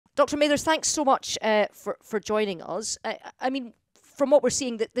Dr. Mathers, thanks so much for joining us. I mean, from what we're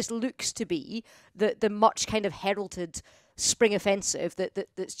seeing, that this looks to be the much kind of heralded spring offensive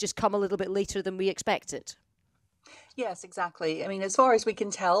that's just come a little bit later than we expected. Yes, exactly. I mean, as far as we can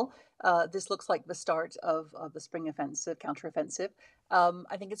tell, this looks like the start of the spring offensive, counteroffensive.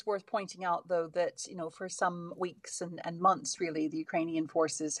 I think it's worth pointing out, though, that for some weeks and months, really, the Ukrainian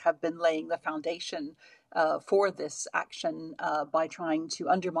forces have been laying the foundation for this action by trying to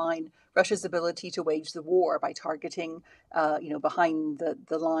undermine Russia's ability to wage the war by targeting, behind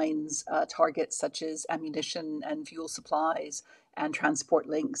the lines targets such as ammunition and fuel supplies and transport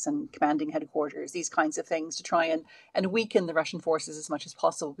links and commanding headquarters, these kinds of things to try and weaken the Russian forces as much as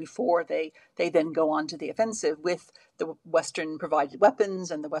possible before they then go on to the offensive with the Western provided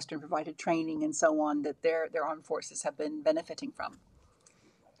weapons and the Western provided training and so on that their armed forces have been benefiting from.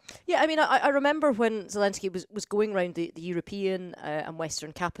 Yeah, I mean, I remember when Zelensky was going around the European and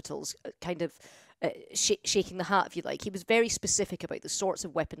Western capitals, kind of shaking the hat, if you like. He was very specific about the sorts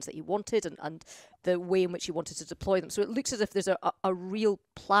of weapons that he wanted and the way in which he wanted to deploy them. So it looks as if there's a real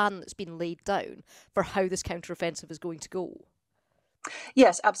plan that's been laid down for how this counteroffensive is going to go.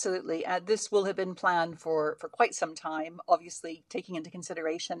 Yes, absolutely. This will have been planned for quite some time, obviously taking into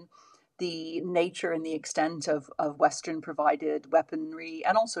consideration the nature and the extent of Western provided weaponry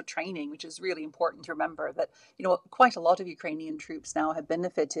and also training, which is really important to remember that, quite a lot of Ukrainian troops now have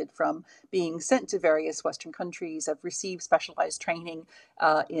benefited from being sent to various Western countries, have received specialized training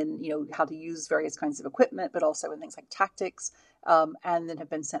in, how to use various kinds of equipment, but also in things like tactics, and then have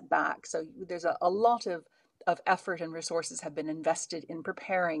been sent back. So there's a lot of effort and resources have been invested in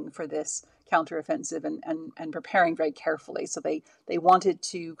preparing for this counteroffensive and preparing very carefully. So they wanted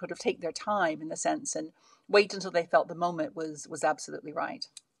to kind of take their time in the sense and wait until they felt the moment was absolutely right.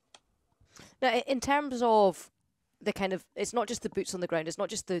 Now, in terms of the kind of, it's not just the boots on the ground, it's not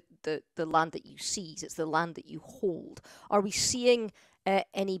just the land that you seize, it's the land that you hold. Are we seeing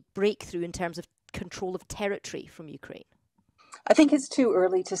any breakthrough in terms of control of territory from Ukraine? I think it's too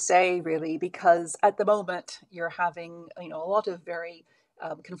early to say, really, because at the moment you're having, a lot of very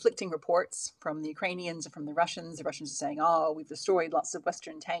conflicting reports from the Ukrainians and from the Russians. The Russians are saying, "Oh, we've destroyed lots of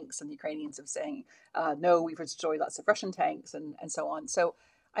Western tanks," and the Ukrainians are saying, "No, we've destroyed lots of Russian tanks," and so on. So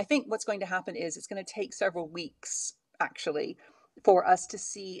I think what's going to happen is it's going to take several weeks, actually, for us to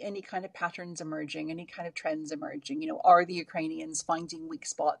see any kind of patterns emerging, any kind of trends emerging. Are the Ukrainians finding weak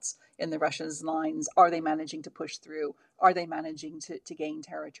spots in the Russia's lines? Are they managing to push through? Are they managing to gain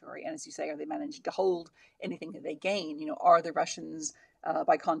territory? And as you say, are they managing to hold anything that they gain? Are the Russians,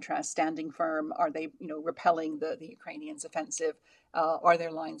 by contrast, standing firm? Are they, repelling the Ukrainians' offensive? Are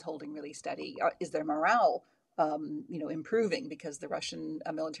their lines holding really steady? Is their morale improving, because the Russian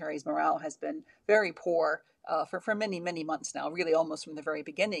military's morale has been very poor for many, many months now, really almost from the very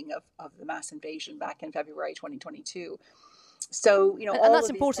beginning of the mass invasion back in February 2022. So, And all that's of these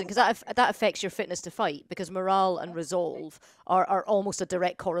important things. because that affects your fitness to fight, because morale and resolve are almost a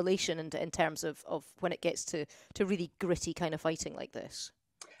direct correlation in terms of when it gets to really gritty kind of fighting like this.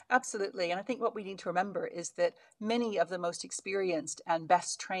 Absolutely. And I think what we need to remember is that many of the most experienced and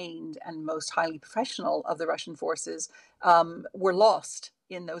best trained and most highly professional of the Russian forces were lost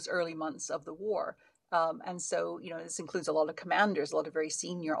in those early months of the war. And so, this includes a lot of commanders, a lot of very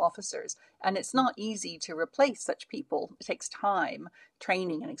senior officers. And it's not easy to replace such people. It takes time,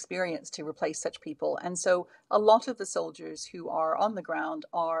 training, and experience to replace such people. And so, a lot of the soldiers who are on the ground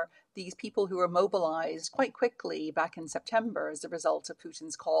are these people who were mobilized quite quickly back in September as a result of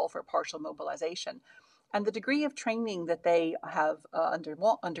Putin's call for partial mobilization. And the degree of training that they have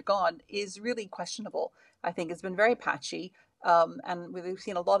undergone is really questionable. I think it's been very patchy. And we've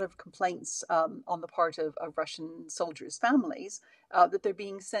seen a lot of complaints on the part of Russian soldiers' families that they're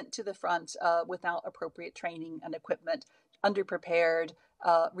being sent to the front without appropriate training and equipment, underprepared,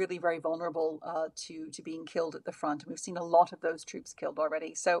 really very vulnerable to being killed at the front. And we've seen a lot of those troops killed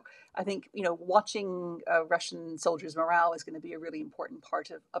already. So I think, watching Russian soldiers' morale is going to be a really important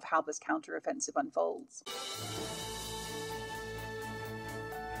part of how this counteroffensive unfolds.